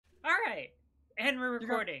And we're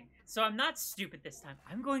recording. So I'm not stupid this time.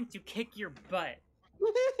 I'm going to kick your butt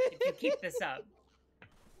if you keep this up.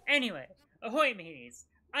 Anyway, ahoy mateys.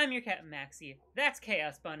 I'm your Captmaxi. That's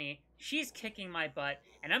Chaosbuni. She's kicking my butt,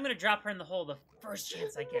 and I'm gonna drop her in the hole the first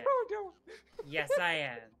chance I get. No, don't. Yes, I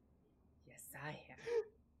am. Yes, I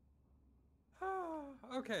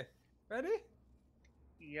am. Okay, ready?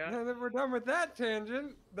 Yep. Now that we're done with that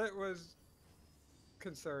tangent, that was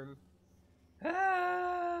concern.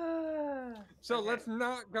 So Okay. let's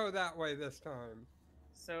not go that way this time.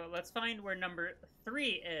 So let's find where number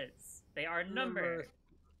 3 is. They are numbered.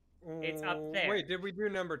 It's up there. Wait, did we do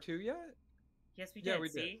number 2 yet? Yes, we Yeah, did. we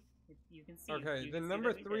did. See? You can see. Okay, You then can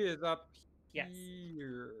number see 3 is up Yes.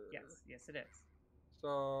 here. Yes, it is.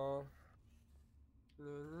 So...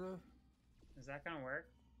 Is that gonna work?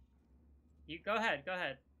 You go ahead. Go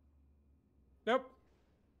ahead. Nope.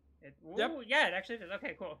 Yep. Yeah, it actually did.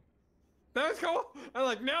 Okay, cool. That was cool. I'm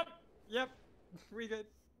like, nope. Yep. We good.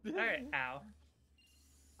 All right. Ow.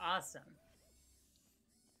 Awesome.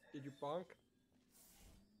 Did you bonk?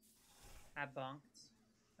 I bonked.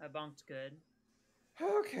 I bonked good.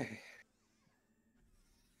 Okay.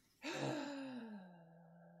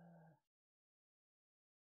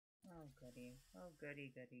 Oh goody. Oh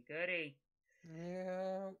goody, goody, goody.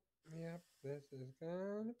 Yeah. Yep. This is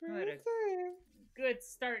gonna be What a thing. good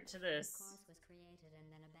start to this. This course was created and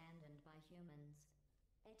then abandoned by humans.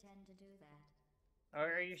 They tend to do that. Oh,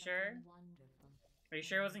 are you sure? Wonderful. Are you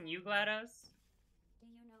sure it wasn't you, GLaDOS? Do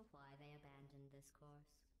you know why they abandoned this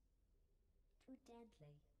course? Too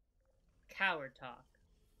deadly. Coward talk.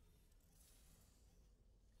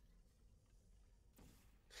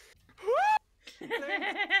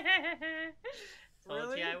 Told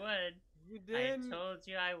Really? you I would. You did. I told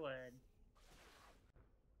you I would.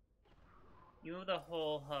 You the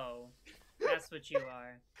whole hoe. That's what you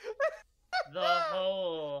are. The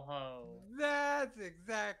whole hoe. That's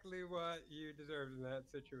exactly what you deserved in that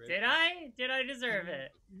situation. Did I? Did I deserve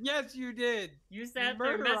it? Yes, you did. You sat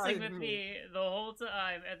there messing with Murderized me the whole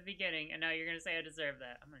time at the beginning, and now you're gonna say I deserve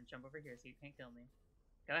that. I'm gonna jump over here so you can't kill me.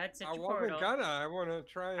 Go ahead, sit I your wasn't portal. gonna. I want to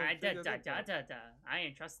try and. I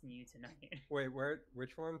ain't trusting you tonight. Wait, where?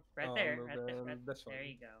 Which one? Right Oh, there. move Right there. in. Right This one. there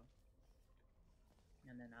you go.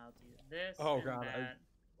 And then I'll do this. Oh, and God, that.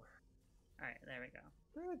 Alright, there we go.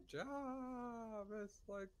 Good job. It's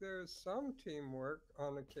like there's some teamwork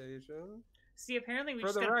on occasion. See, apparently we For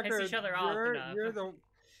just the gotta record, piss each other off enough. you're the.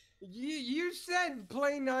 You said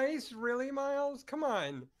play nice, really, Miles? Come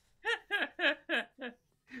on.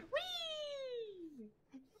 Whee!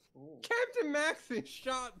 Ooh. Captmaxi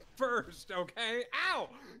shot first, okay? Ow!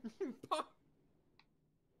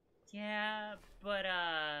 Yeah, but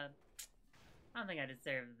I don't think I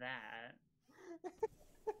deserve that.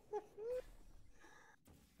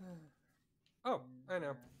 Oh, I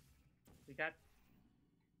know. We got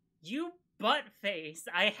you butt face.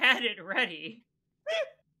 I had it ready.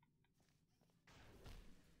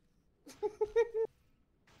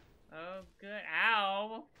 Oh, good.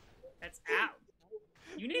 Ow. That's ow.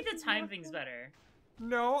 You need to time things better.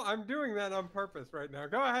 No, I'm doing that on purpose right now.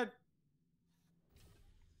 Go ahead.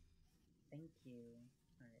 Thank you.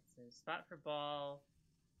 Alright, so spot for ball.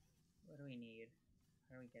 What do we need?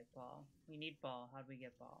 How do we get ball? We need ball. How do we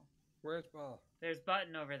get ball? Where's ball? There's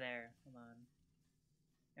button over there. Hold on.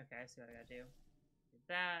 Okay, I see what I gotta do. Do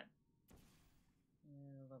that.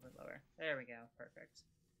 A little bit lower. There we go. Perfect.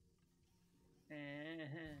 And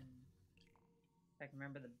I can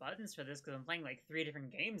remember the buttons for this because I'm playing like 3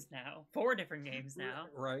 different games now. 4 different games now.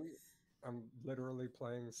 Right. I'm literally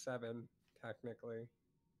playing 7, technically.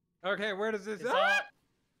 Okay, where does this... Ah!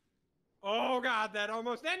 Oh, God, that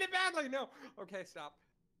almost ended badly. No. Okay, stop.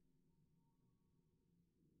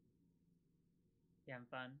 You having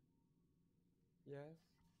fun? Yes.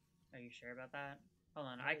 Are you sure about that? Hold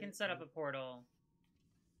on, I can set up a portal.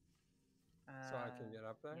 So I can get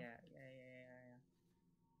up there? Yeah.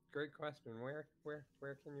 Great question. Where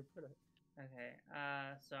can you put it? Okay,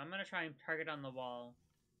 so I'm gonna try and target on the wall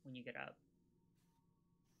when you get up.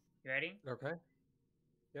 You ready? Okay.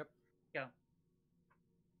 Yep. Go.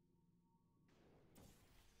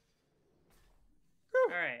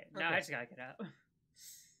 Alright, now Okay. I just gotta get up.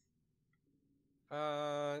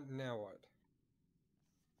 Now what?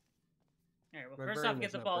 Alright, well My first brain off, get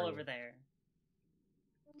is the not ball brainy. over there.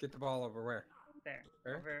 Get the ball over where? There.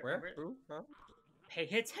 Where? Over. Who? Huh? Pay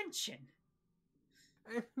attention!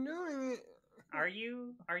 I'm doing it. Are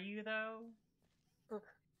you? Are you though?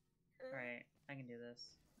 Alright, I can do this.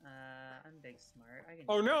 I'm big smart. I can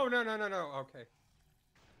Oh do no, it. no, no, no, no. Okay.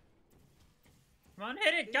 Come on,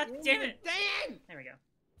 hit it! God damn it! Dan! There we go.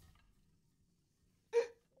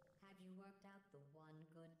 Have you worked out the one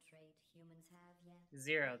good trait humans have yet.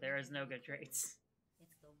 0. There Let is me no give you a good clue. traits.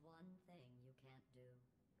 It's the one thing you can't do.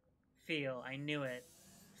 Feel. I knew it.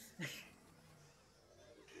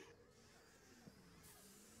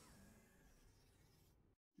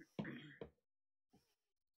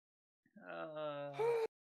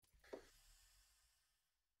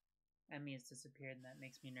 Emmy has disappeared, and that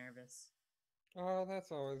makes me nervous. Oh,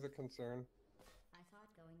 that's always a concern. I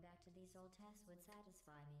thought going back to these old tests would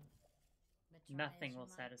satisfy me. But try Nothing as will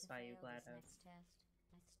you might to satisfy you, fail this GLaDOS. next test,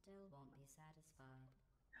 I still won't be satisfied.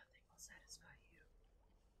 Nothing will satisfy you.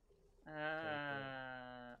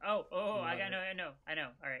 I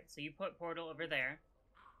know. Alright, so you put portal over there.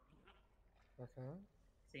 Okay.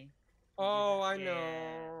 See? Oh, I Yeah.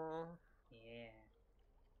 know. Yeah.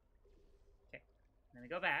 Okay. Then we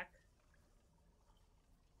go back.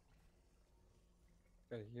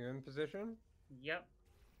 Okay, you in position? Yep.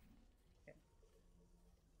 Okay.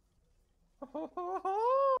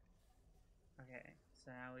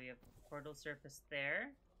 So now we have portal surface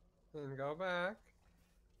there. And go back.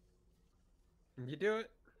 You do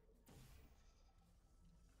it.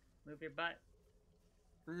 Move your butt.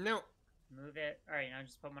 No. Move it. Alright, now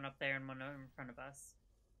just put one up there and one in front of us.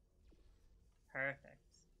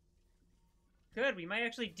 Perfect. Good, we might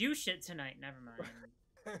actually do shit tonight. Never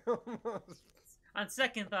mind. Almost. On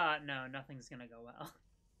second thought, no, nothing's gonna go well.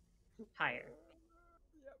 Higher.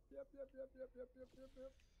 Yep.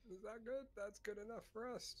 Is that good? That's good enough for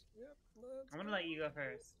us. Yep. I'm gonna let you go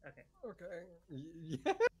first. Okay. Okay.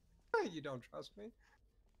 Yeah. You don't trust me?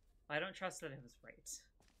 Well, I don't trust that it was right.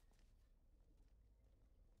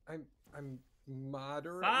 I'm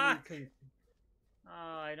moderately. Fuck!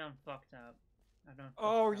 Oh, I done fucked up.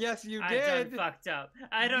 Oh, yes, you I did. done fucked up.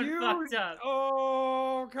 I done fucked up.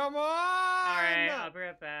 Oh, come on! Alright, I'll be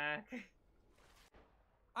right back.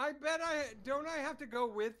 I bet don't I have to go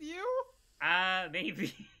with you?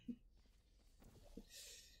 Maybe.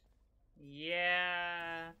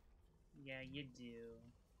 Yeah. Yeah, you do.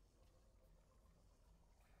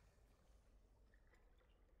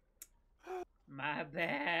 My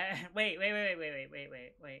bad. Wait.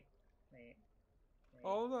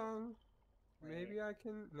 Hold on. Wait. Maybe I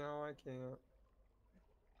can. No, I can't.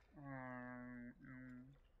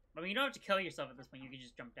 I mean, you don't have to kill yourself at this point. You can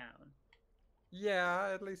just jump down.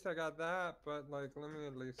 Yeah, at least I got that. But like, let me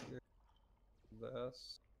at least get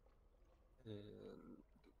this. And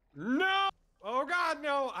no! Oh God,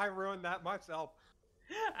 no! I ruined that myself.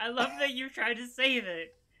 I love that you tried to save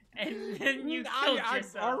it, and then you killed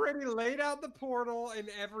yourself. I've already laid out the portal and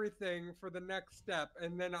everything for the next step,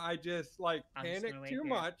 and then I just like panicked too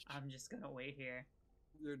much. I'm just gonna wait here.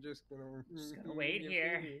 You're just gonna wait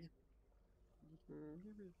here.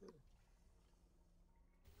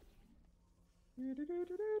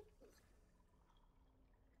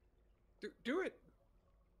 Do it.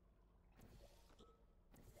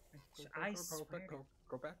 I swear.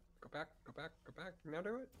 Go back. Now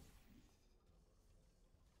do it.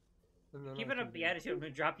 Keep it up the attitude. I'm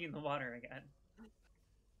gonna drop you in the water again.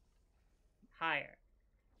 Higher.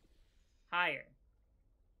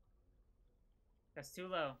 That's too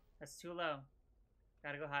low.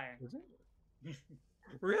 Gotta go higher. Is it?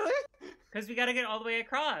 Really? Because we gotta get all the way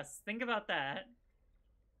across. Think about that.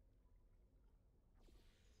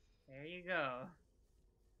 There you go.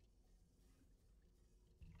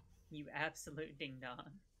 You absolute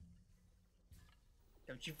ding-dong.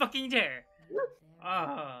 Don't you fucking dare!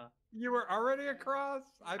 Oh. You were already across?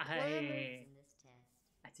 I planned it.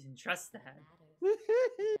 I didn't trust that. I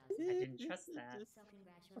didn't trust that.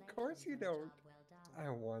 Of course you don't. I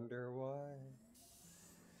wonder why.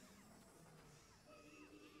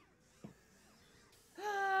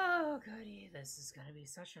 Oh, goody. This is gonna be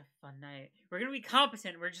such a fun night. We're gonna be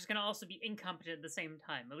competent. We're just gonna also be incompetent at the same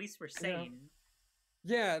time. At least we're sane.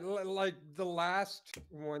 Yeah, like the last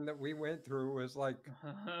one that we went through was like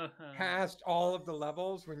past all of the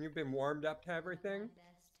levels when you've been warmed up to everything.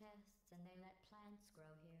 Best tests, and they let plants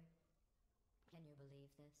grow here. Can you believe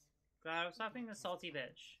this? God, stop being a salty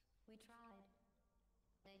bitch. We tried.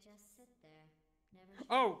 They just sit there, never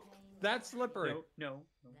showing pain. That's slippery. No.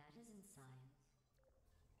 That isn't science.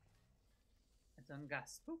 I done got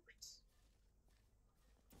spooked.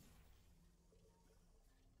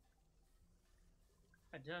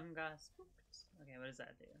 Okay, what does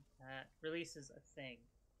that do? That releases a thing.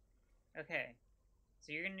 Okay.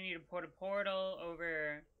 So you're gonna need to put a portal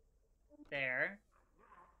over there.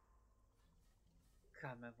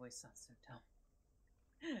 God, my voice sounds so dumb.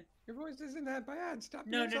 Your voice isn't that bad. Stop.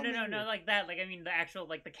 No, like that. Like, I mean, the actual,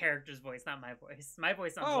 like, the character's voice, not my voice. My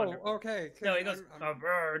voice sounds wonderful. Oh, okay. No, he goes, and I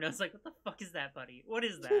was like, what the fuck is that, buddy? What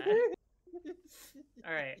is that?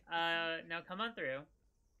 Alright, now come on through.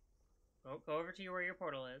 Go over to where your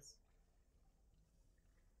portal is.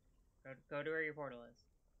 Go to where your portal is.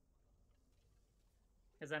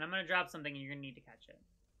 Because then I'm gonna drop something and you're gonna need to catch it.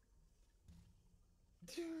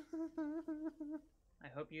 I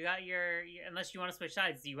hope you got your unless you want to switch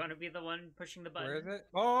sides. Do you want to be the one pushing the button? Where is it?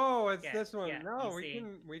 Oh, it's Yeah, this one. yeah, No,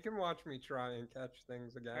 you we can watch me try and catch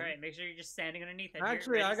things again. All right, make sure you're just standing underneath it.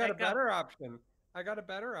 Actually, Here, I ready, got set, a go. better option. I got a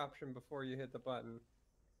better option before you hit the button.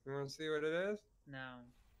 You want to see what it is? No.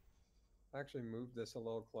 Actually, move this a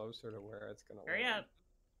little closer to where it's gonna. Hurry land. up.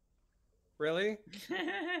 Really?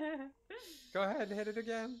 Go ahead and hit it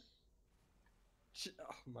again.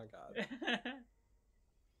 Oh my god.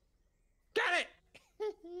 Got it!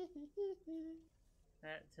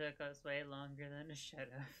 That took us way longer than it should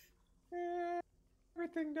have.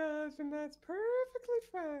 Everything does, and that's perfectly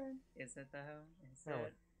fine. Is it though? Is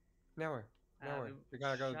Now it? Now we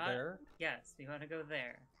gotta go there. Yes, we want to go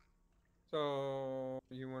there. So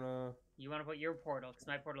you wanna? You want to put your portal because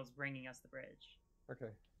my portal's bringing us the bridge.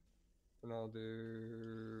 Okay. And I'll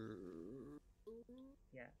do.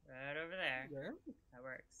 Yeah, right over there. There. That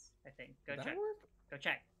works. I think. Go That check. work? Go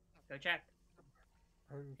check. Go check.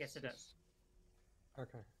 I'm Yes, it does.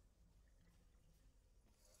 Okay.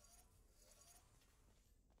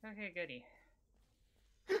 Okay, goody.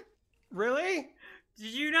 Really?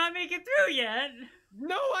 Did you not make it through yet?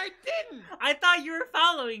 No, I didn't. I thought you were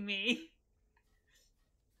following me.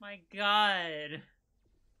 My god.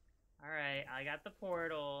 Alright, I got the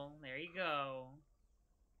portal. There you go.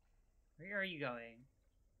 Where are you going?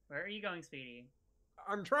 Where are you going, Speedy?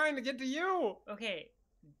 I'm trying to get to you. Okay.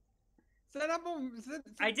 Set up a.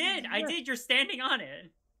 I did. You're standing on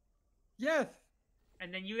it. Yes.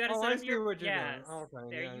 And then you gotta Oh, set I up see your. what you're Yes. doing. Okay.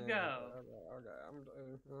 There yeah, you yeah, go.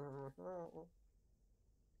 Okay.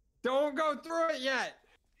 Don't go through it yet.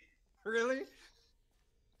 Really?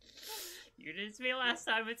 You did to me last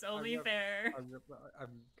time. It's only fair.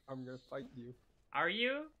 I'm gonna fight you. Are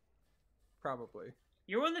you? Probably.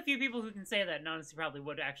 You're one of the few people who can say that and honestly probably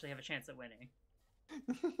would actually have a chance at winning.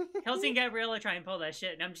 Kelsey and Gabriella try and pull that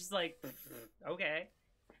shit, and I'm just like, okay.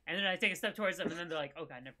 And then I take a step towards them, and then they're like, oh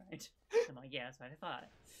god, never mind. I'm like, yeah, that's what I thought.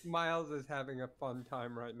 Miles is having a fun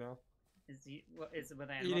time right now. Is it with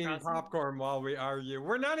Animal Eating Crossing? popcorn while we argue.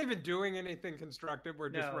 We're not even doing anything constructive. We're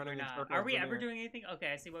just running in circles. Are we ever here. doing anything?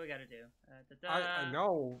 Okay, I see what we gotta do. I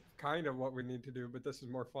know kind of what we need to do, but this is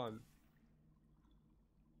more fun.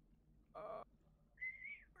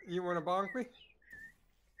 You want to bonk me?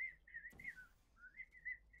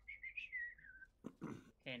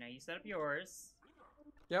 Okay, now you set up yours.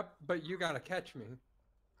 Yep, but you gotta catch me.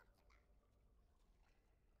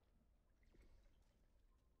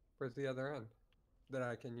 Where's the other end that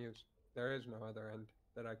I can use? There is no other end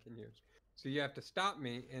that I can use. So you have to stop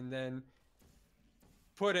me and then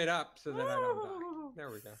put it up so that I don't die.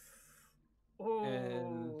 There we go. Oh,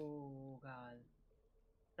 and god.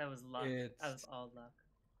 That was luck. That was all luck.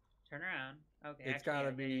 Turn around. Okay, it's actually,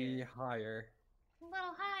 gotta be higher. A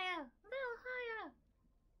little higher. A little higher.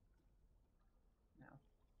 No.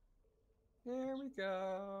 There we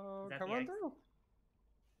go. Come on through.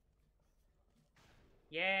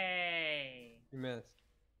 Yay! You missed.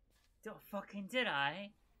 Fucking did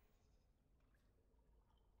I?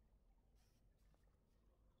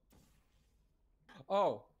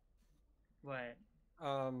 Oh. What?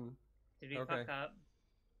 Did we okay. fuck up?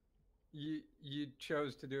 You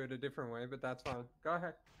chose to do it a different way, but that's fine. Go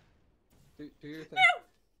ahead. Do your thing. No!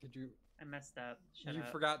 Did you? I messed up. Shut you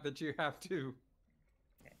up. forgot that you have to.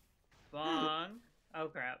 Okay. Bong. Oh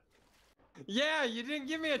crap. Yeah, you didn't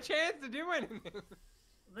give me a chance to do anything.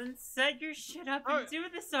 Then set your shit up and do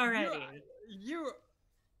this already. You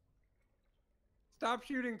stop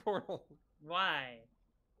shooting portals. Why?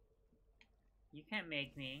 You can't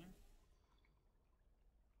make me.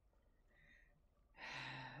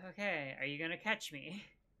 Okay, are you gonna catch me?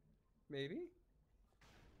 Maybe.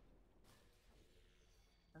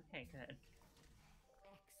 Okay, good.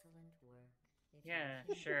 Excellent work. If Yeah,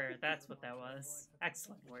 you sure, that's what that was.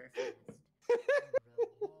 Excellent work. Reward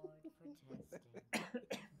for testing.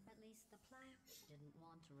 At least the plant didn't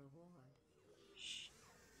want a reward. Shh.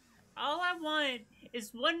 All I want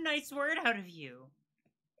is one nice word out of you.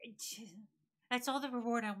 That's all the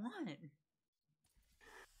reward I want.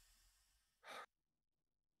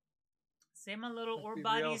 Say my little orb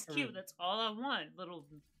body is cute. That's all I want. Little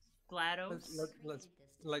GLaDOS. Let's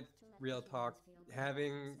like real talk.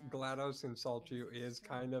 Having GLaDOS insult you is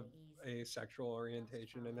kind of a sexual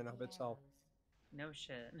orientation in and of itself. No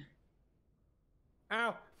shit.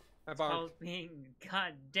 Ow! I It's bonked. called being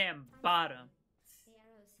goddamn bottom. The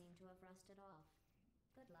arrows seem to have rusted off.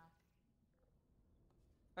 Good luck.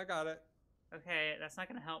 I got it. Okay, that's not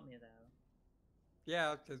gonna help me though.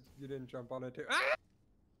 Yeah, because you didn't jump on it too. Ah!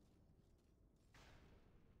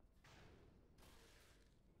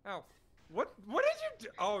 Ow. What did you do?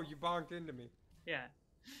 Oh, you bonked into me. Yeah,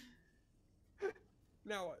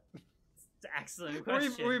 Now what? it's an excellent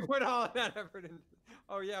question. We put all of that effort into.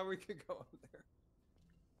 Oh yeah, we could go in there.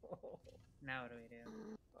 Now what do we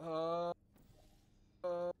do? Uh,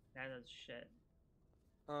 That does shit.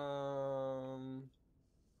 um.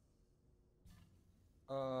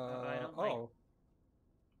 Oh, I don't like. Oh,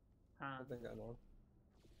 Huh? I think I know.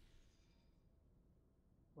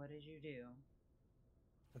 What did you do?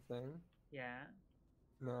 A thing? Yeah.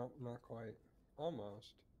 No, not quite.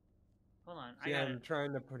 Almost. Hold on. I See, got I'm it.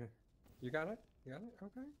 trying to put it. You got it? You got it?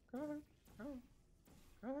 Okay. Go ahead. Go.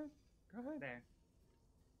 Go ahead. Go ahead. There.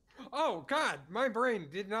 Oh God, my brain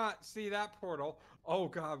did not see that portal. Oh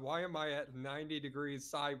God, why am I at 90 degrees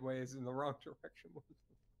sideways in the wrong direction?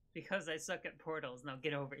 Because I suck at portals. Now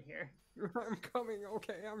get over here. I'm coming.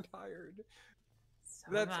 Okay, I'm tired. So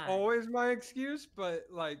That's am I. always my excuse, but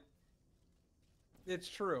like, it's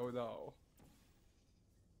true though.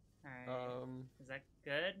 Alright. Um, Is that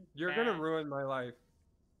good? you're Bad? gonna ruin my life.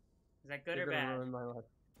 Is that good You're or gonna bad? ruin my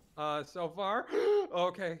life. So far,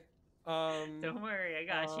 okay. Don't worry, I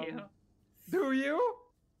got you. Do you?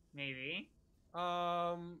 Maybe.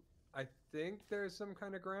 I think there's some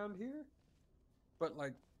kind of ground here, but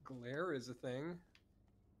like glare is a thing,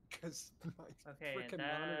 because my Okay, freaking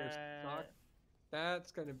that. monitors suck.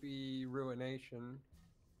 That's gonna be ruination.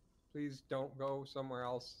 Please don't go somewhere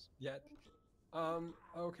else yet.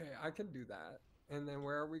 Okay, I can do that. And then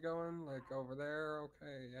where are we going? Like over there?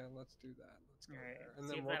 Okay, yeah, let's do that. Let's go Alright, there. And see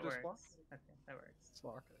then if we'll that just works. walk. Okay, that works. Let's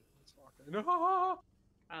lock it. Let's lock it.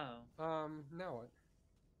 Oh. Now what?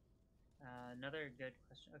 Another good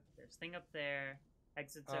question. Okay, there's thing up there.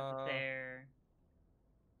 Exits over Uh, there.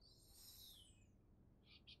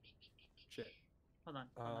 Shit. Hold on,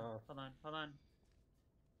 hold on.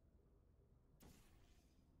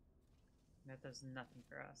 That does nothing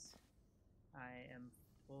for us. I am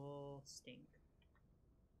full stink.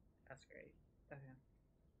 That's great. Okay.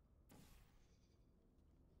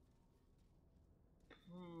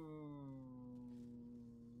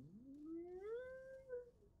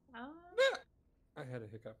 Um, I had a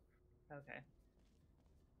hiccup. okay.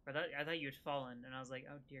 I thought you'd fallen, and I was like,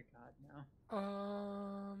 oh dear God, no.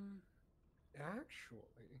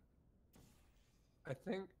 Actually, I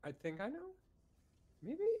think I know.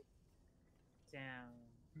 Maybe, Down.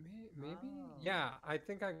 maybe. Oh. Yeah, I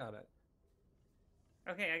think I got it.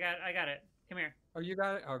 Okay, I got it. Come here. Oh, you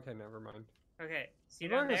got it? Okay, never mind. Okay, see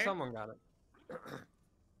As down long as there? someone got it.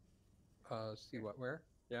 See what? Where?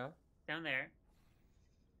 Yeah. Down there.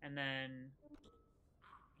 And then,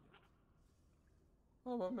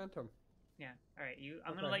 Oh, momentum. yeah. All right,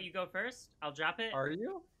 I'm gonna Okay. let you go first. I'll drop it. Are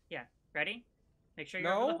you? Yeah. Ready? Make sure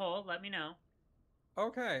you're over No? the hole. Let me know.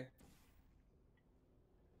 Okay.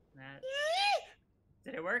 That.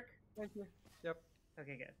 Did it work? Thank you. Yep.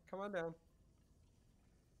 Okay, good. Come on down.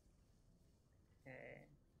 Okay.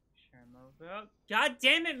 Sure, I'm over. Oh, God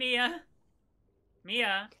damn it, Mia!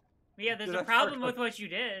 Mia, there's Did a I problem start with what you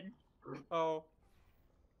did. Oh.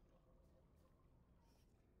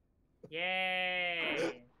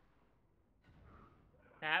 Yay!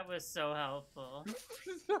 That was so helpful.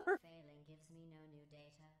 Sorry. Failing gives me no new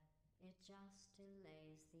data. It just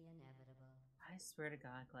delays the inevitable. I swear to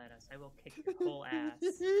God, Gladys, I will kick your whole ass.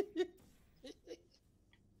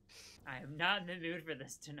 I am not in the mood for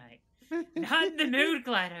this tonight. Not in the mood,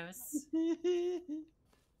 GLaDOS!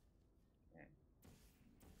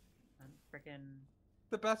 I'm freaking...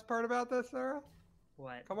 The best part about this, Sarah?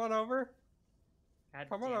 What? Come on over. God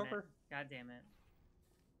Come on damn over. it. God damn it.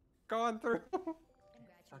 Go on through.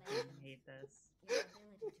 I fucking hate this. Your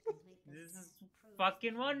ability to complete This is proves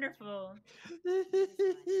fucking the wonderful. This is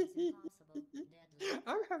impossible, deadly,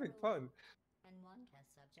 I'm having cruel, fun. and one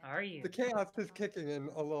test subject Are you? The chaos is kicking in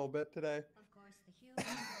a little bit today. Of course, the humans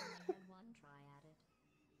only had one try at it.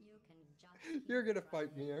 You can just You're keep gonna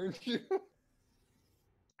fight me, trying. aren't you?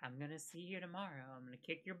 I'm gonna see you tomorrow. I'm gonna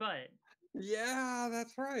kick your butt. Yeah,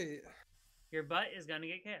 that's right. Your butt is gonna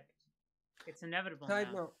get kicked. It's inevitable Side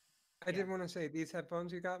now. note, I did want to say these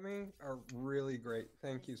headphones you got me are really great.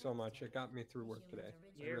 Thank you so much. It got me through work today. I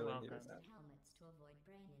You're really welcome. needed that. Helmets to avoid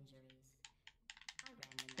brain injuries. I ran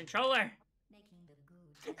them in Controller! making the goo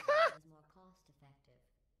deadly was more cost effective.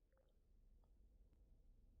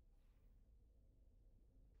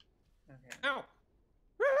 Okay. Ow!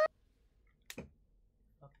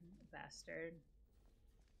 Fucking bastard.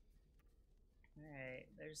 Alright,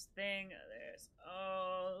 there's thing, there's...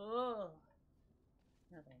 Oh!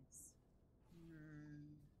 No thanks.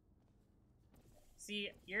 See,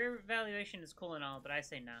 your evaluation is cool and all, but I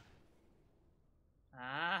say nah.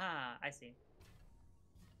 Ah, I see.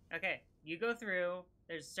 Okay, you go through.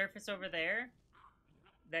 There's a surface over there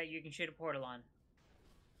that you can shoot a portal on.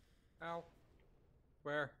 Ow.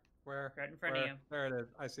 Where? Where? Right in front Where? of you. There it is.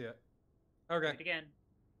 I see it. Do Okay. it again.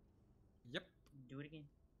 Yep. Do it again.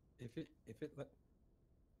 If it let.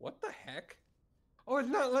 What the heck? Oh, it's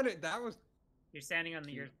not letting. That was. You're standing on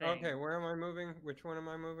your cute. thing. Okay, where am I moving? Which one am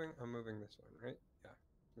I moving? I'm moving this one, right? Yeah.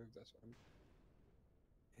 Move this one.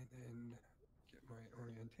 And then get my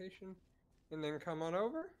orientation. And then come on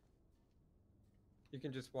over. You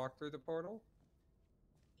can just walk through the portal.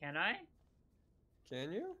 Can I?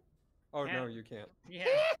 Can you? Oh, no, you can't. Yeah.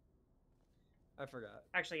 I forgot.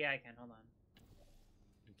 Actually, yeah, I can. Hold on.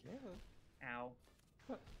 You can. Ow.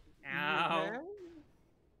 You Ow. can?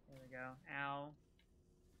 There we go. Ow.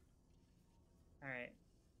 Alright.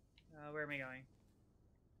 Where am I going?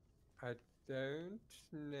 I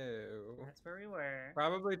don't know. That's where we were.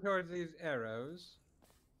 Probably towards these arrows.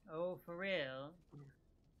 Oh, for real?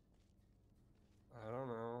 I don't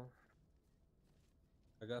know.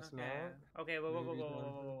 I guess Okay. not. Okay, whoa, whoa, whoa, whoa, Maybe whoa, whoa,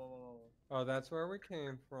 down whoa, here. whoa, whoa, Oh, that's where we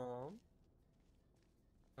came from.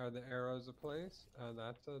 Are the arrows a place?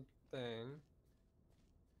 That's a thing.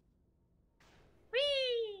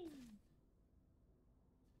 Whee!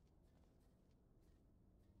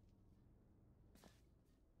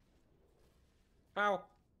 Ow!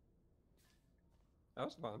 That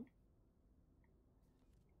was fun.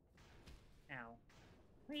 Ow.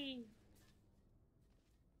 Whee!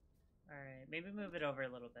 Alright, maybe move it over a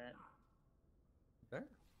little bit. There.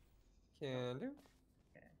 Can do.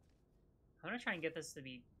 Okay. I'm gonna try and get this to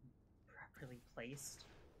be properly placed.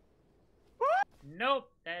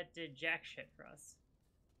 Nope! That did jack shit for us.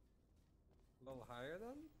 A little higher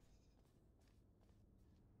then?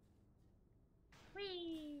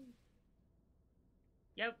 Whee!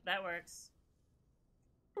 Yep, that works.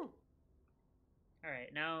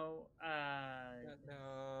 Alright, now,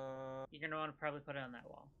 you're gonna want to probably put it on that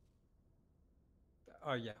wall.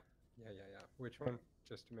 Oh, yeah. Yeah. Which one?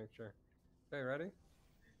 Just to make sure. Okay, ready?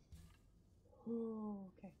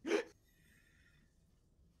 Okay.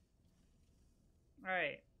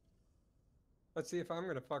 Alright. Let's see if I'm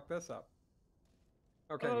gonna fuck this up.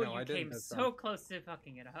 Okay, Oh, no, you I didn't. came this so time. close to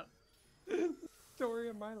fucking it up. Story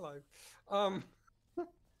of my life.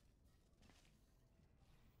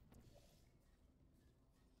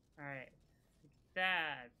 Alright.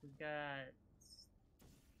 That. We got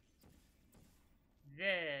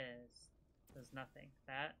this. Does nothing.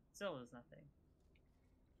 That still does nothing.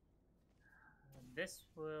 This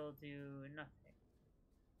will do nothing.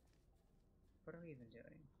 What are we even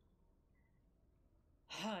doing?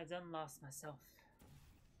 I done lost myself.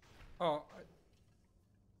 Oh,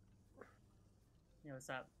 Yeah, what's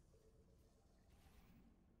up?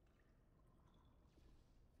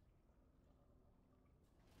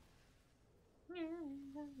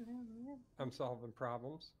 I'm solving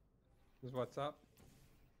problems. Is what's up.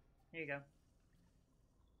 Here you go.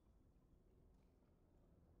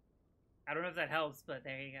 I don't know if that helps, but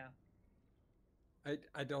there you go.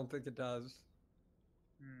 I don't think it does.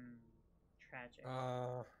 Tragic.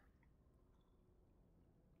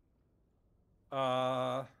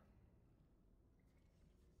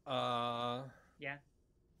 Yeah.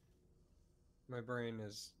 My brain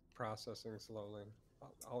is processing slowly.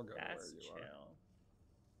 I'll go That's where you chill.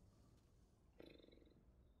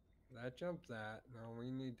 are. That jumped that. Now we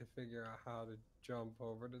need to figure out how to jump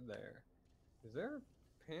over to there. Is there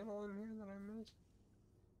a panel in here that I missed?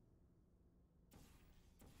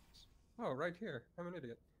 Oh, right here. I'm an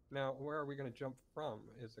idiot. Now, where are we going to jump from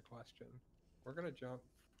is the question. We're going to jump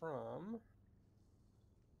from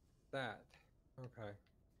that. Okay.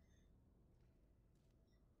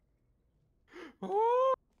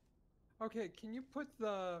 Oh! Okay, can you put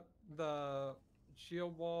the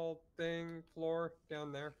shield wall thing floor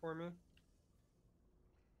down there for me?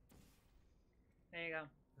 There you go.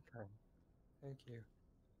 Okay. Thank you.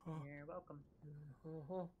 You're welcome. Oy,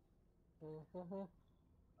 oy.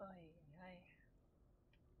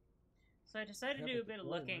 So I decided to do a bit of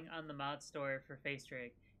looking on the mod store for face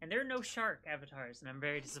rig, and there are no shark avatars, and I'm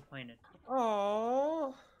very disappointed.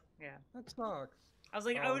 Oh, Yeah. that sucks. I was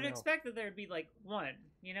like, I Oh, would no. expect that there'd be like one,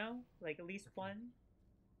 you know? Like at least one.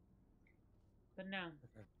 But no.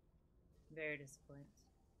 Okay. Very disappointed.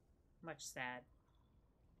 Much sad.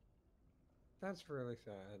 That's really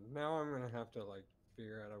sad. Now I'm gonna have to like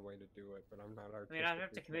figure out a way to do it, but I'm not artistic. I mean, I'd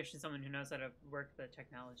have to commission someone who knows how to work the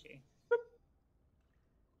technology.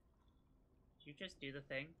 Did you just do the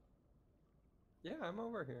thing? Yeah, I'm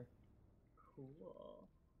over here. Cool.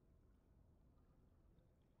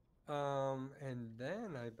 And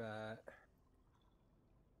then I bet.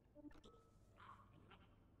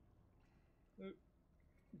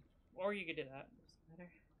 Or you could do that. Doesn't matter.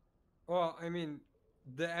 Well, I mean,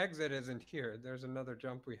 the exit isn't here. There's another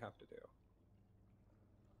jump we have to do.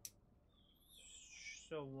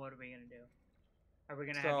 So what are we gonna do? Are we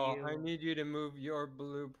gonna have So you? I need you to move your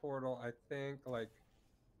blue portal, I think, like,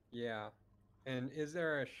 yeah. And is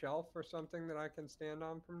there a shelf or something that I can stand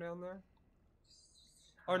on from down there?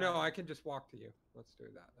 Oh no, I can just walk to you. Let's do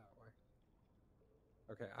that way.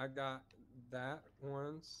 Okay, I got that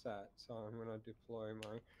one set, so I'm gonna deploy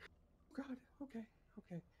my. Oh God, okay,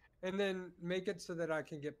 okay. And then make it so that I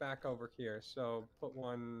can get back over here. So put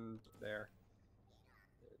one there.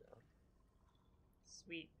 There you go.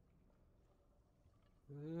 Sweet.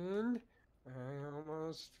 And I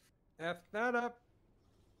almost effed that up.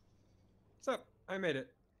 So I made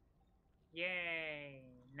it. Yay!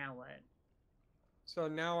 Now what? So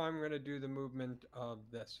now I'm going to do the movement of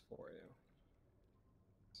this for you.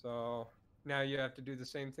 So now you have to do the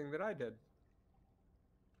same thing that I did.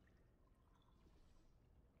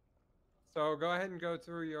 So go ahead and go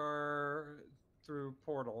through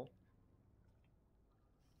portal.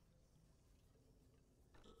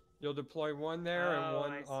 You'll deploy one there and Oh,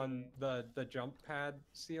 one I on see. the jump pad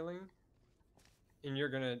ceiling. And you're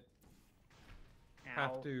going to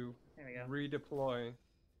have Ow. to There we go. redeploy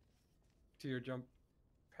to your jump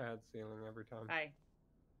pad ceiling every time. Hi.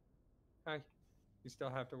 Hi. You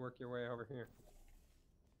still have to work your way over here.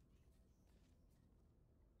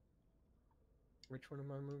 Which one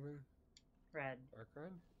am I moving? Red. Dark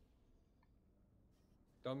red?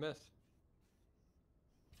 Don't miss.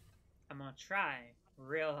 I'm gonna try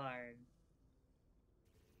real hard.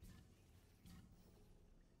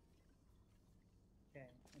 Okay,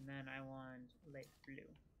 and then I want light blue.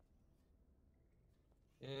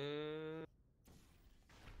 And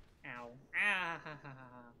Ow. Ah!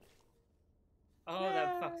 Oh,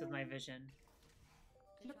 that fucked with my vision.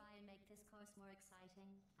 To try and make this course more exciting,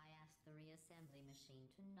 I asked the reassembly machine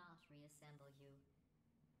to not reassemble you.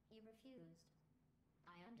 He refused.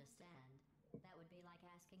 I understand. That would be like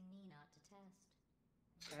asking me not to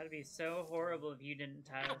test. That'd be so horrible if you didn't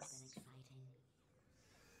That would have been test. exciting.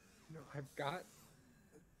 no, I've got.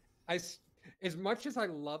 As much as I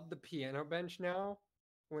love the piano bench now,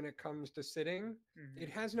 when it comes to sitting, it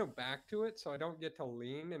has no back to it, so I don't get to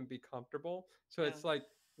lean and be comfortable. So it's No. like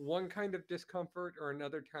one kind of discomfort or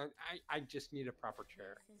another kind. I just need a proper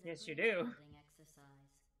chair. This is a Yes, you do. bridge-building exercise.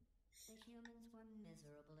 The humans were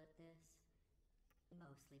miserable at this.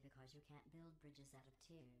 Mostly because you can't build bridges out of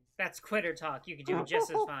tears. That's quitter talk. You could do just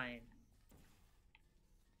as fine.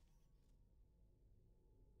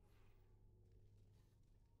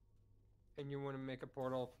 And you want to make a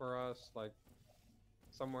portal for us, like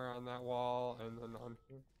somewhere on that wall, and then on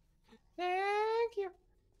here. Thank you.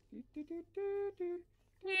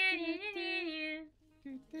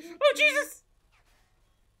 Oh, Jesus!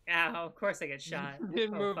 Ow, of course I get shot.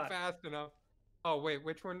 Didn't Oh, move fuck. fast enough. Oh wait,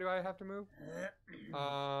 which one do I have to move?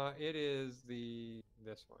 It is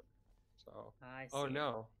this one. So. I see. Oh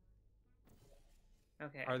no.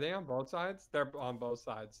 Okay. Are they on both sides? They're on both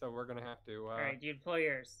sides, so we're gonna have to. Alright, you deploy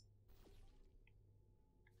yours.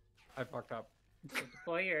 I fucked up. So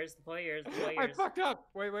deploy yours, deploy yours, deploy I yours. fucked up.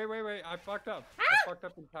 Wait. I fucked up. I fucked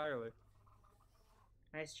up entirely.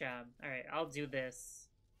 Nice job. Alright, I'll do this.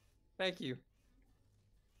 Thank you.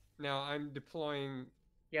 Now I'm deploying.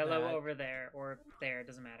 Yellow that. over there, or there,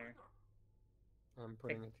 doesn't matter. I'm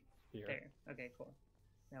putting it here. There. Okay, cool.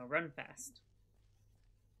 Now run fast.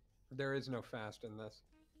 There is no fast in this.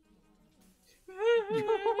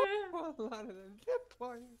 A lot of them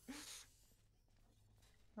deploying.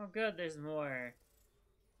 Oh good, there's more.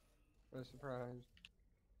 What a surprise.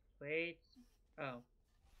 Wait. Oh.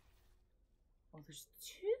 Oh, there's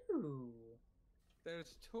two.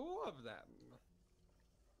 There's two of them.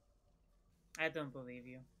 I don't believe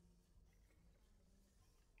you.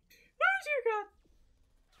 Oh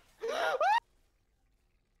dear God!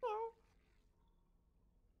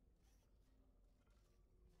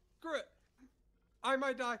 Screw it. I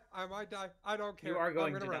might die. I don't care. You are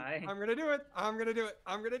going to run. die. I'm gonna do it. I'm gonna do it.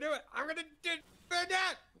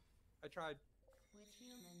 I tried. With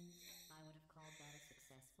humans, I would have called that a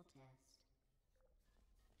successful test.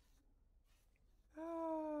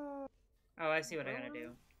 Oh, I see what I gotta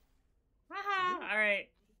do. Haha! Alright.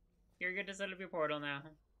 You're good to set up your portal now.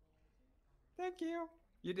 Thank you.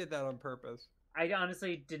 You did that on purpose. I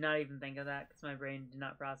honestly did not even think of that because my brain did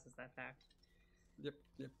not process that fact. Yep.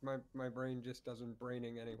 My brain just doesn't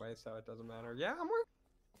braining anyway, so it doesn't matter. Yeah, I'm working.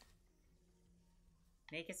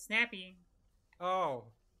 Make it snappy. Oh.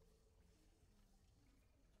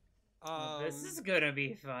 Well, this is gonna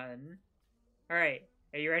be fun. Alright,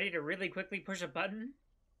 are you ready to really quickly push a button?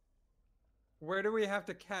 Where do we have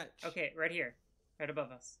to catch? Okay, right here. Right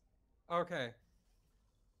above us. Okay.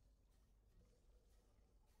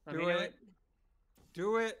 Let me Do know it.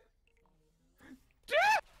 Do it. Do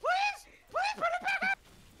it! Please! Please put it back up!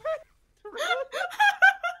 I'm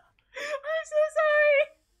so sorry!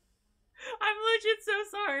 I'm legit so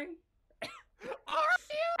sorry. Are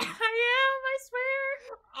you? I am, I swear!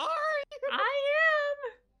 Are you? I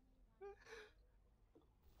am!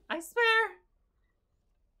 I swear!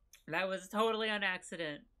 That was totally on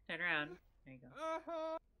accident. Turn around. There you go.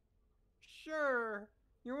 Uh-huh. Sure.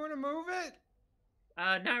 You want to move it?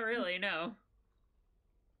 Not really, no.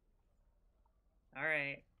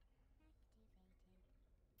 Alright.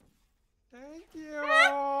 Thank you.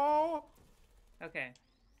 Okay.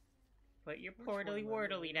 Put your Which one portally am I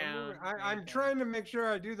wardly moving? down. There you I'm go. trying to make sure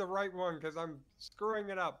I do the right one because I'm screwing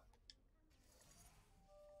it up.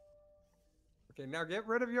 Okay, now get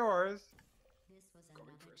rid of yours. This was Going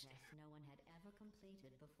another first. test no one had ever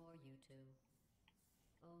completed before you two.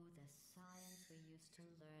 Oh, the science we used to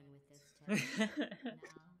learn with this test.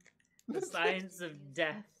 Now, The science of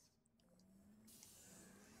death.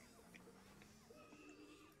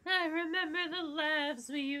 I remember the laughs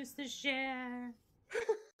we used to share.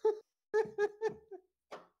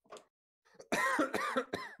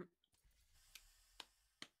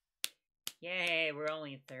 Yay, we're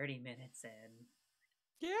only 30 minutes in.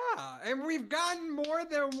 Yeah, and we've gotten more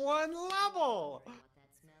than one level. what that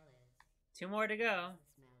smell is. 2 more to go. The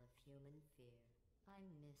smell of human fear. I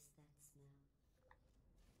miss that smell.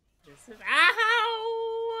 This is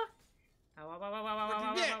ow! Ow, ow, ow, ow, ow, ow, ow,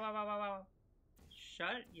 What'd you ow, get? ow, ow, ow, ow, ow.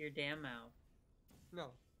 Shut your damn mouth. No,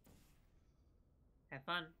 Have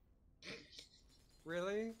fun.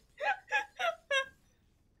 really?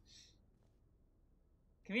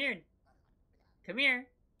 Come here. Come here.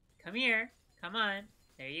 Come here. Come on.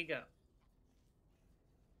 There you go.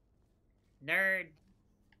 Nerd.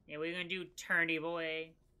 Yeah, we're gonna do turny boy.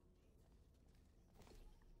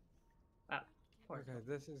 Up. Okay,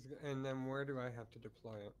 this is, and then where do I have to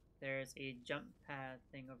deploy it? There's a jump pad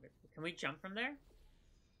thing over. Can we jump from there?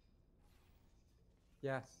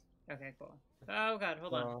 Yes. Okay, cool. Oh god,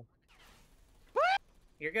 hold on. Uh,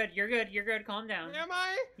 You're good, you're good, you're good. Calm down. am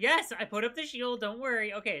I? Yes, I put up the shield, don't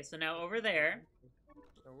worry. Okay, so now over there.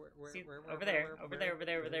 See, over there, over there, over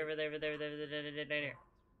there, over there, over there, over there, over there, over there, over there.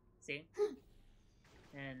 See?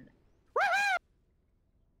 And Woo!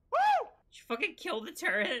 did you fucking kill the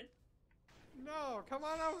turret? No, come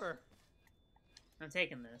on over. I'm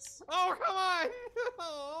taking this. Oh, come on!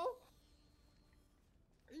 Oh.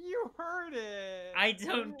 You heard it. I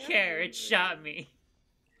don't care, it shot me.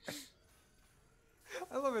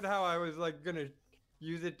 I love it how I was like gonna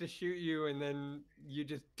use it to shoot you and then you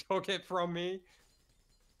just took it from me.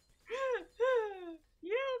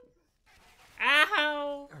 Yep.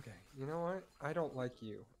 Ow! Okay, you know what? I don't like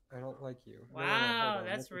you. I don't like you. No, hold Wow, on,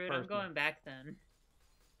 that's this is rude. I'm personal. going back then.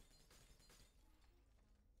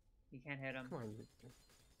 You can't hit him. Come on.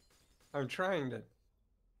 I'm trying to.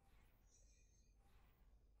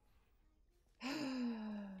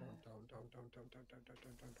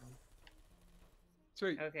 Don't.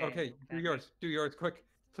 Sweet. Okay, Okay. Do okay. yours. Do yours quick,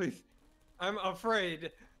 please. I'm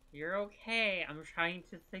afraid. You're okay. I'm trying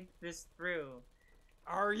to think this through.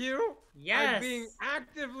 Are you? Yes. I'm being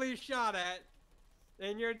actively shot at,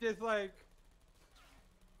 and you're just like,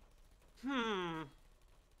 hmm.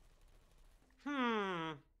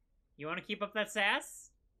 You want to keep up that sass?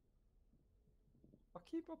 I'll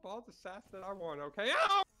keep up all the sass that I want. Okay.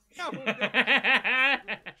 Oh! No, no.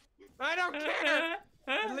 I don't care.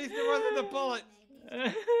 At least it wasn't the bullets. Maybe if it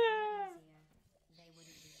was easier, they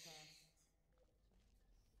wouldn't be tests.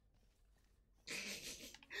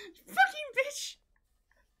 Fucking bitch!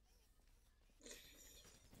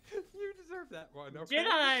 You deserve that one. Okay. Did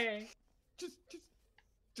I?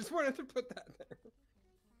 Just wanted to put that there.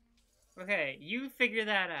 Okay, you figure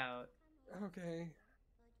that out. Okay.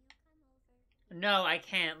 No, I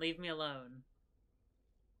can't. Leave me alone.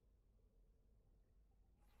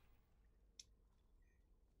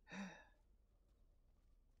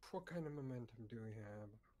 What kind of momentum do we have?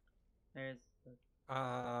 There's.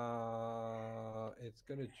 It's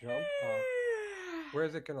gonna jump up.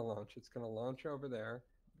 Where's it gonna launch? It's gonna launch over there.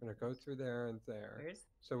 Gonna go through there and there. There's.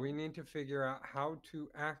 So we need to figure out how to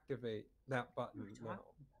activate that button now.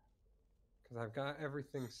 Because I've got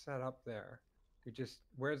everything set up there.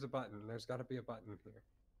 Where's the button? There's got to be a button here.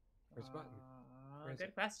 Where's the button? Where is Good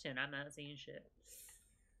it? question. I'm not seeing shit.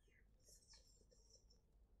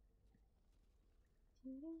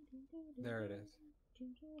 There it is.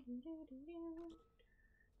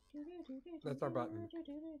 That's our button.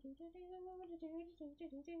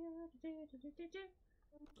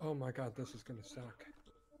 Oh my god, this is gonna suck.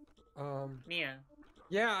 Mia.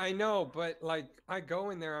 Yeah, I know, but like, I go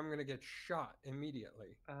in there, I'm gonna get shot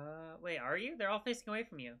immediately. Wait, are you? They're all facing away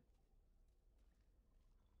from you.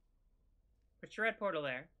 Put your red portal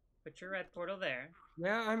there. Put your red portal there.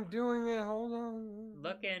 Yeah, I'm doing it. Hold on.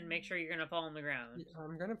 Look and make sure you're gonna fall on the ground. Yeah,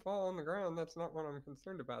 I'm gonna fall on the ground. That's not what I'm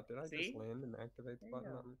concerned about. Did I See? just land and activate the There you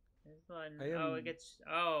button? go. There's the button. I am... Oh, it gets.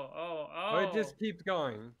 Oh, oh, Oh, it oh. just keeps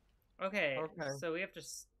going. Okay. Okay. So we have to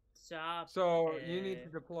stop. So it. you need to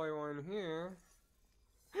deploy one here.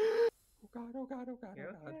 Oh god! Oh god! Oh god! You're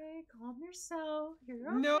Oh god! okay. Calm yourself. You're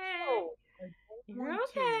okay. No! I don't You're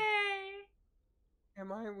want to. okay.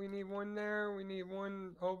 Am I? We need one there. We need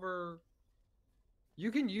one over. You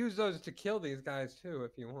can use those to kill these guys too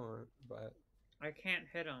if you want, but I can't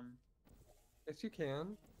hit them. yes, you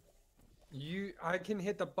can. I can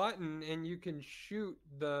hit the button and you can shoot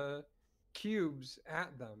the cubes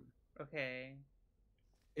at them. Okay.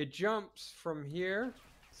 It jumps from here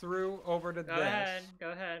through over to Go this. ahead.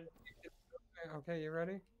 Go ahead. Okay, you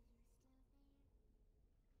ready?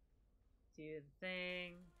 Do the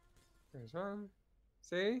thing. There's one.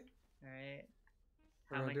 See? All right.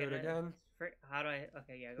 We're gonna do it again. How do I?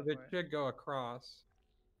 Okay, yeah, go It for it. should go across.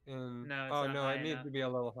 And No, it's oh not no, high it needs enough. to be a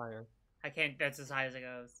little higher. I can't. That's as high as it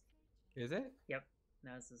goes. Is it? Yep.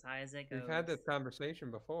 No, it's as high as it goes. We've had this conversation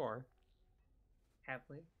before. Have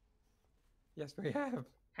we? Yes, we have.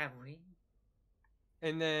 Have we?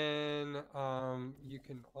 And then you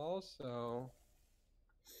can also.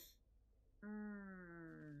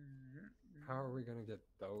 How are we gonna get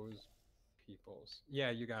those peoples? Yeah,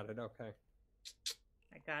 you got it. Okay.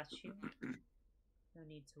 I got you. No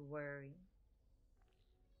need to worry.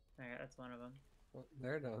 All right, that's one of them. Well,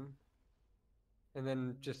 they're done. And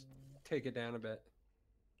then just take it down a bit.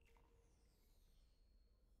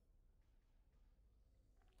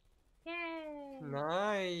 Yay!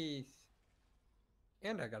 Nice.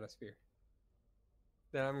 And I got a sphere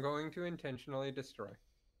that I'm going to intentionally destroy.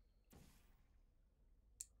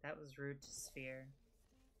 That was rude to Sphere.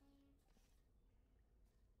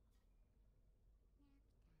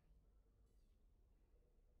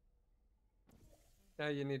 Now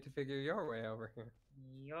you need to figure your way over here.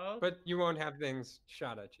 Yup. But you won't have things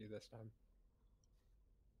shot at you this time.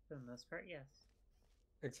 For the most part, yes.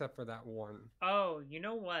 Except for that one. Oh, you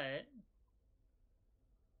know what?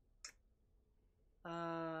 How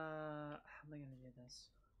am I gonna do this?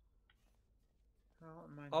 How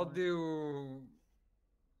am I I'll going do...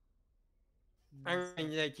 I'm this? going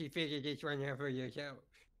to let you figure this one out for yourself.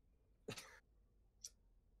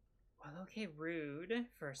 Well, okay, rude,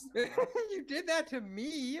 first of all. You did that to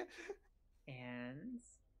me! And...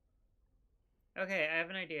 Okay, I have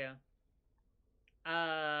an idea.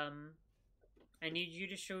 I need you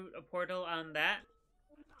to shoot a portal on that.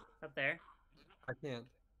 Up there. I can't.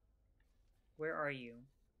 Where are you?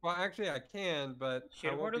 Well, actually I can, but Shoot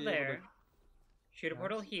I a won't portal be able there. to... Shoot a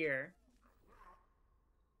portal here.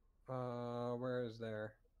 Where is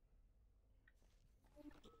there?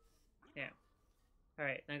 Yeah.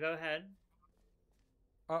 Alright, now go ahead.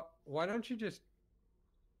 Why don't you just...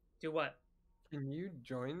 Do what? Can you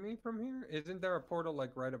join me from here? Isn't there a portal,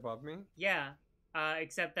 like, right above me? Yeah.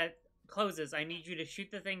 Except that closes. I need you to shoot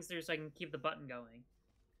the things there so I can keep the button going.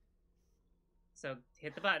 So,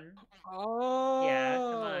 hit the button. Oh! Yeah,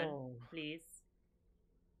 come on. Please.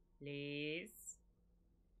 Please.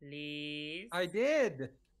 Please. I did!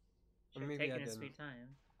 Should have Maybe I taken a didn't. sweet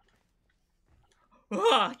time.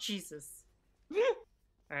 Oh, Jesus.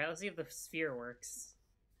 Alright, let's see if the sphere works.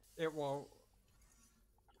 It won't.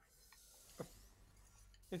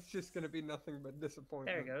 It's just gonna be nothing but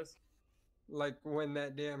disappointment. There it goes. Like when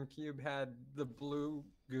that damn cube had the blue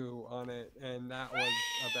goo on it, and that was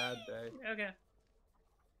a bad day. Okay.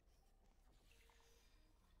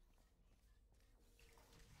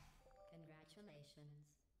 Congratulations.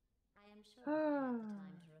 I am sure if you had the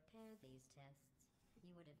time to repair these tests, you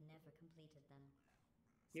would have never completed them.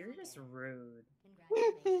 You're So just again, rude.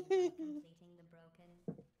 congratulations on completing the broken,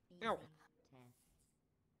 easy Ow. tests.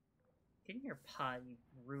 Get in your pot, you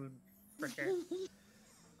rude fricker.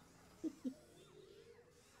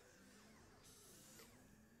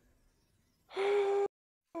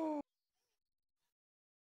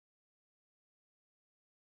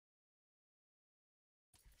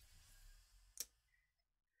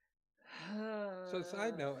 So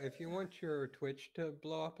side note, if you want your Twitch to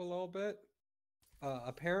blow up a little bit,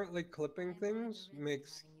 apparently clipping things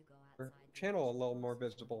makes your channel a little more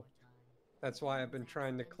visible. That's why I've been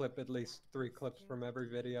trying to clip at least 3 clips from every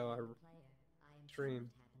video I stream.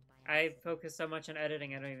 I focus so much on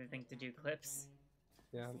editing, I don't even think to do clips.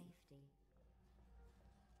 Yeah. Safety.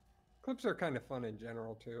 Clips are kind of fun in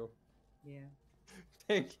general too. Yeah.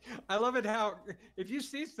 I love it how if you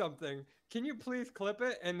see something, can you please clip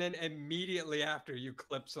it and then immediately after you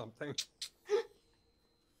clip something.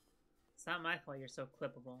 It's not my fault you're so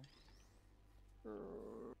clippable.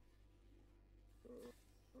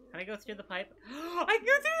 Can I go through the pipe? I can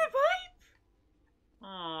go through the pipe!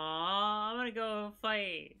 Aww, I'm gonna go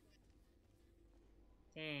fight.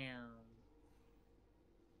 Damn.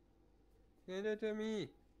 Hand it to me.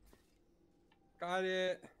 Got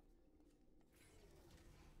it.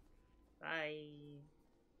 Bye.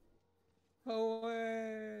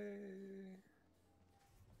 Away.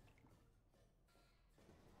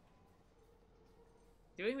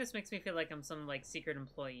 Doing this makes me feel like I'm some, like, secret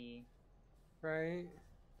employee. Right?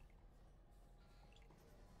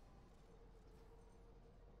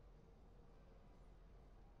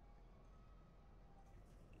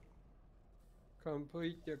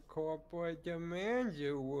 Complete the corporate demands,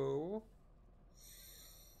 you woo.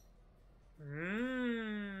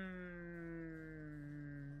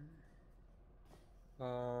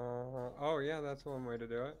 Oh yeah, that's one way to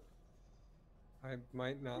do it. I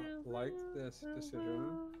might not like this decision.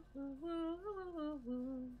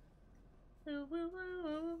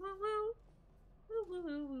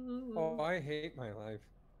 Oh, I hate my life.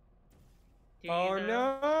 Do you, Oh though?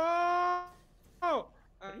 no! Oh,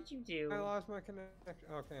 What did you do? I lost my connection.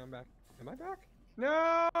 Okay, I'm back. Am I back?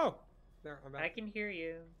 No! There, I'm back. I can hear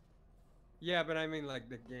you. Yeah, but I mean like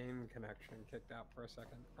the game connection kicked out for a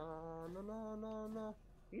second. No.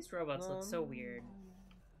 These robots look so weird.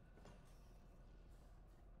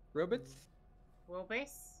 Robots?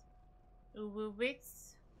 Robots?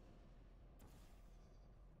 Robots?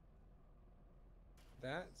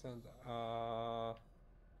 That sounds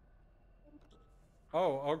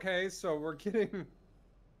Oh, okay, so we're getting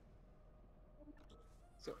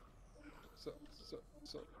so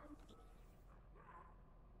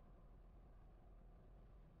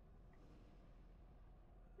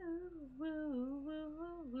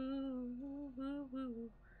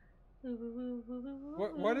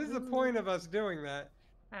what is the point of us doing that?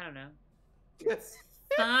 I don't know. It's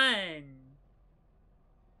fun.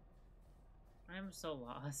 I'm so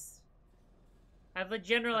lost. I have a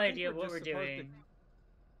general I think idea of what just we're supposed to- doing.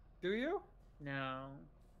 Do you? No.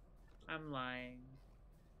 I'm lying.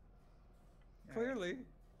 Alright. Clearly.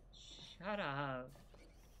 Shut up.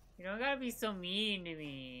 You don't gotta be so mean to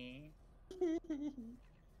me.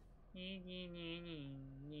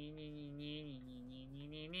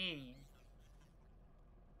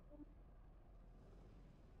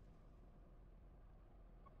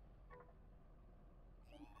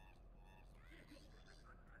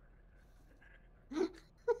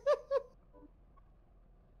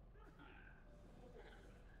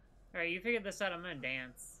 Alright, you figured this out. I'm gonna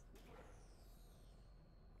dance.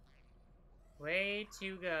 Way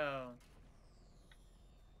to go.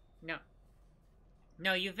 No.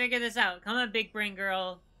 No, you figure this out. Come on, big brain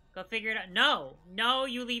girl. Go figure it out. No! No,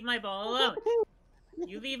 you leave my ball alone.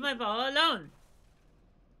 You leave my ball alone.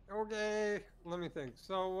 Okay, let me think.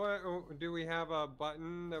 So what do we have a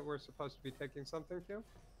button that we're supposed to be taking something to?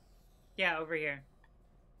 Yeah, over here.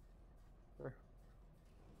 Where?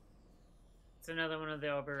 It's another one of the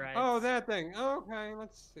overrides. Oh, that thing. Okay,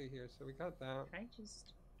 let's see here. So we got that. Can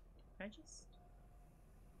I just...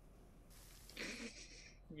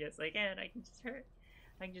 Yes, I can. I can just hurt.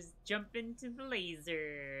 I can just jump into the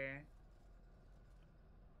laser.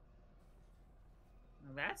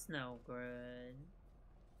 Well, that's no good.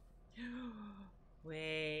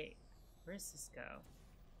 Wait. Where's this go?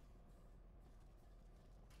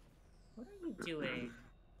 What are you doing?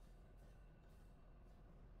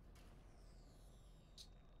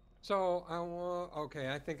 So I want. Okay,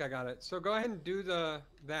 I think I got it. So go ahead and do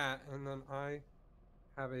that, and then I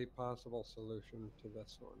have a possible solution to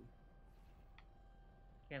this one.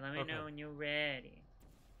 Okay, let me Okay. know when you're ready.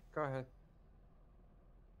 Go ahead.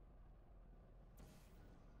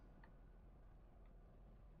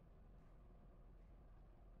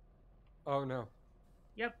 Oh no.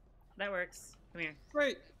 Yep, that works. Come here.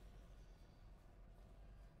 Great.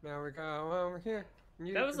 Now we go over here.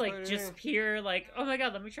 You That was can like put it just in. pure like, oh my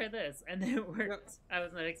god, let me try this. And then it worked. Yep. I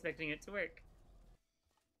was not expecting it to work.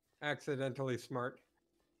 Accidentally smart.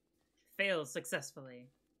 Fails successfully.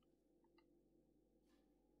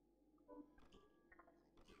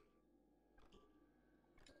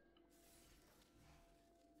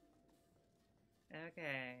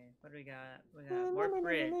 Okay, what do we got? We got warp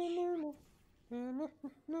bridge.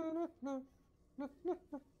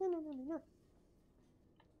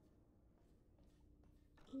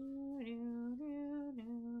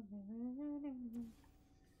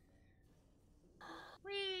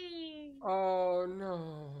 Whee! Oh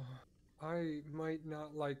no. I might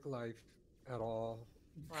not like life at all.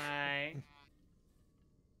 Why?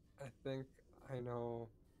 I think I know.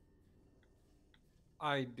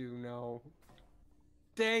 I do know.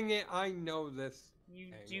 Dang it, I know this. You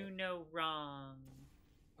Dang do it. no wrong.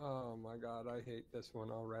 Oh my god, I hate this one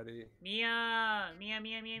already. Mia! Mia,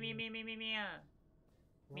 Mia, Mia, Mia, Mia, Mia, Mia, Mia.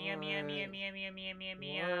 Mia, Mia, Mia, Why? Mia, Mia, Mia, Mia,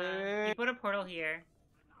 Mia. You Why? put a portal here.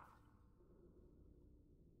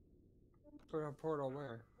 Put a portal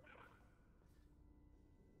where?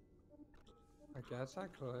 I guess I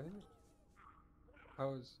could. I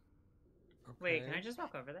was Wait, can I okay. just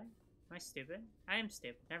walk over there? Am I stupid? I am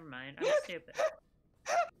stupid. Never mind. I'm stupid.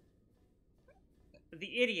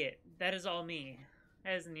 The idiot. That is all me.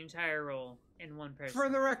 That is an entire role in one person. For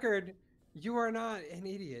the record, you are not an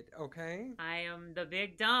idiot, okay? I am the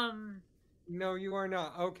big dumb. No, you are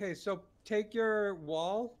not. Okay, so take your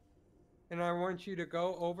wall, and I want you to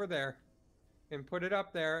go over there and put it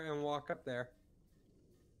up there and walk up there.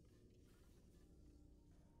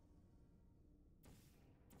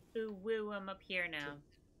 Ooh woo, I'm up here now.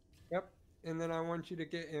 Yep. And then I want you to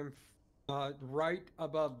get in right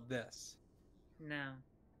above this. No.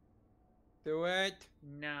 Do it.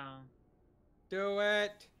 No. Do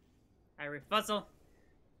it. I refuzzle.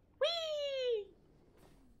 Whee!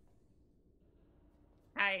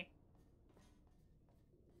 Hi.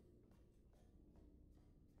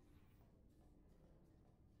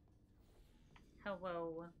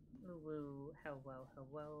 Hello. Ooh woo. Hello,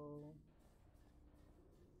 hello.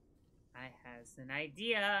 I has an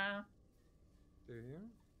idea. Do you?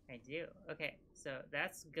 I do. Okay, so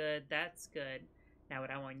that's good. That's good. Now,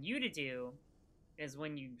 what I want you to do is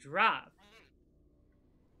when you drop,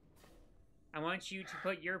 I want you to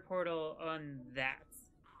put your portal on that.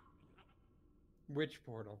 Which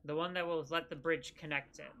portal? The one that will let the bridge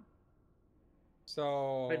connect it.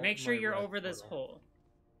 So. But make sure my you're red over this portal. hole.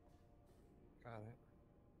 Got it.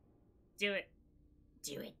 Do it.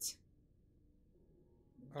 Do it.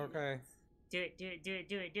 Okay. Do it, do it, do it,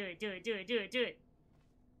 do it, do it, do it, do it, do it, do it.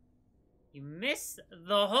 You miss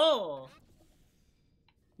the hole.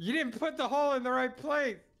 You didn't put the hole in the right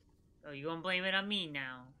place. Oh, you gonna blame it on me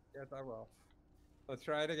now. Yes, I will. Let's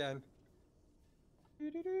try it again.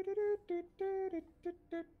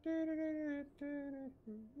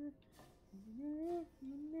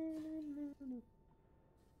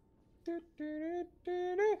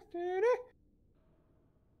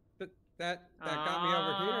 That got me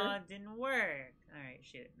over here. Didn't work. Alright,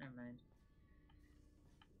 shoot. Never mind.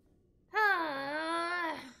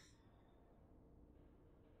 Ah.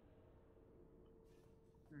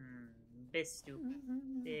 Big stoop.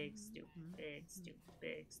 Big stoop. Big stoop.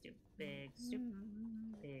 Big stoop. Big stoop.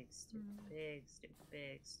 Big stoop. Big stoop.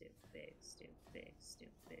 Big stoop. Big stoop. Big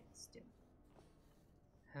stoop. Big stoop.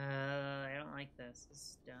 I don't like this. This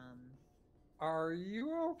is dumb. Are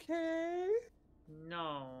you okay?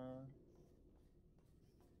 No.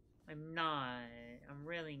 I'm not. I'm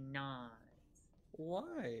really not.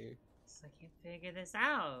 Why? 'Cause I can't figure this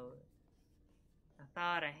out. I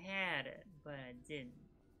thought I had it, but I didn't.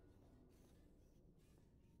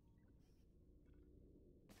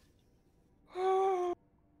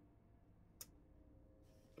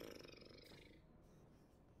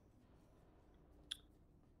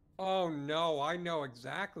 Oh no, I know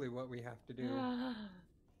exactly what we have to do.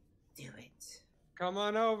 Do it. Come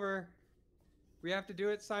on over. We have to do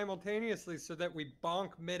it simultaneously so that we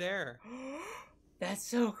bonk midair. That's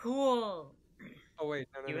so cool. Oh wait,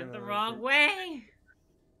 no, You no, went no, the no, wrong wait. way.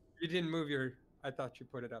 You didn't move your. I thought you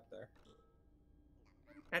put it up there.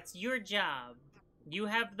 That's your job. You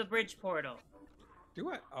have the bridge portal.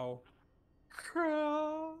 Do it. Oh.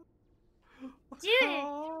 Do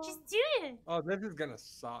it. Just do it. Oh, this is gonna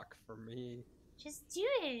suck for me. Just do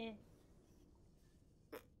it.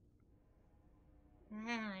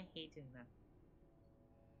 I hate doing that.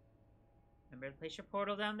 Remember to place your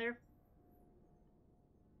portal down there?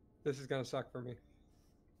 This is gonna suck for me.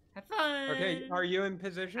 Have fun. Okay, are you in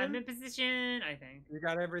position? I'm in position, I think. You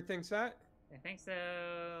got everything set? I think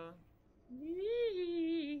so.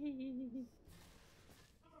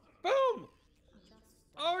 Boom! Just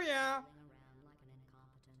Oh yeah! around like an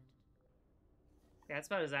incompetent. That's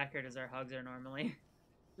about as accurate as our hugs are normally.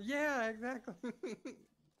 Yeah, exactly.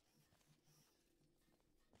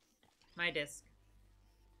 My disc.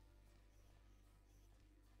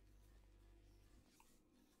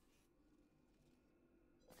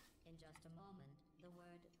 In just a moment, the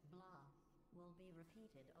word blah will be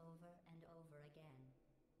repeated over and over again.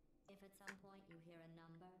 If at some point you hear a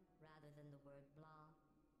number rather than the word blah,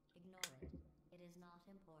 Ignore it. It is not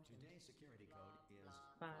important. Today's security code is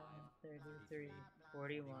 533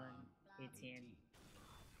 41 18.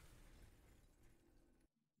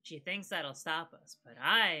 She thinks that'll stop us, but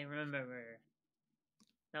I remember.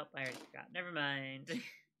 Nope, I already forgot. Never mind.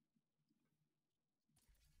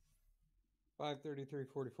 533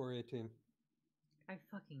 44 18. I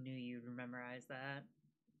fucking knew you'd memorize that.